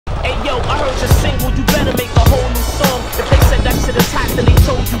well you better make a whole new song. If they said that shit is hot, then they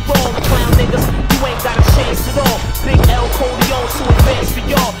told you wrong. Clown niggas, you ain't got a chance at all. Big L Coleon to advance for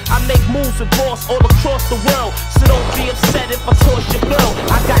y'all. I make moves with boss all across the world, so don't be upset if I toss your girl.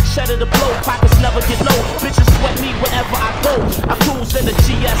 I got cheddar to blow, pockets never get low. Bitches sweat me wherever I go. I cruise in the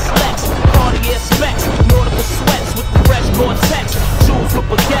GS Lex, Cartier specs, nautical sweats with the fresh Gore-Tex, jewels with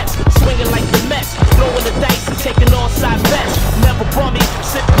baguettes, swinging like the Mets, throwing the dice and taking all side bets. Never bummy,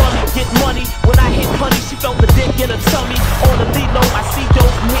 sit bummy, get money. When I hit honey, she felt the dick in her tummy. On the Lilo, I see dope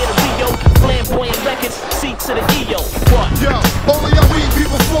from here to Rio. Flamboyant records, C to the EO.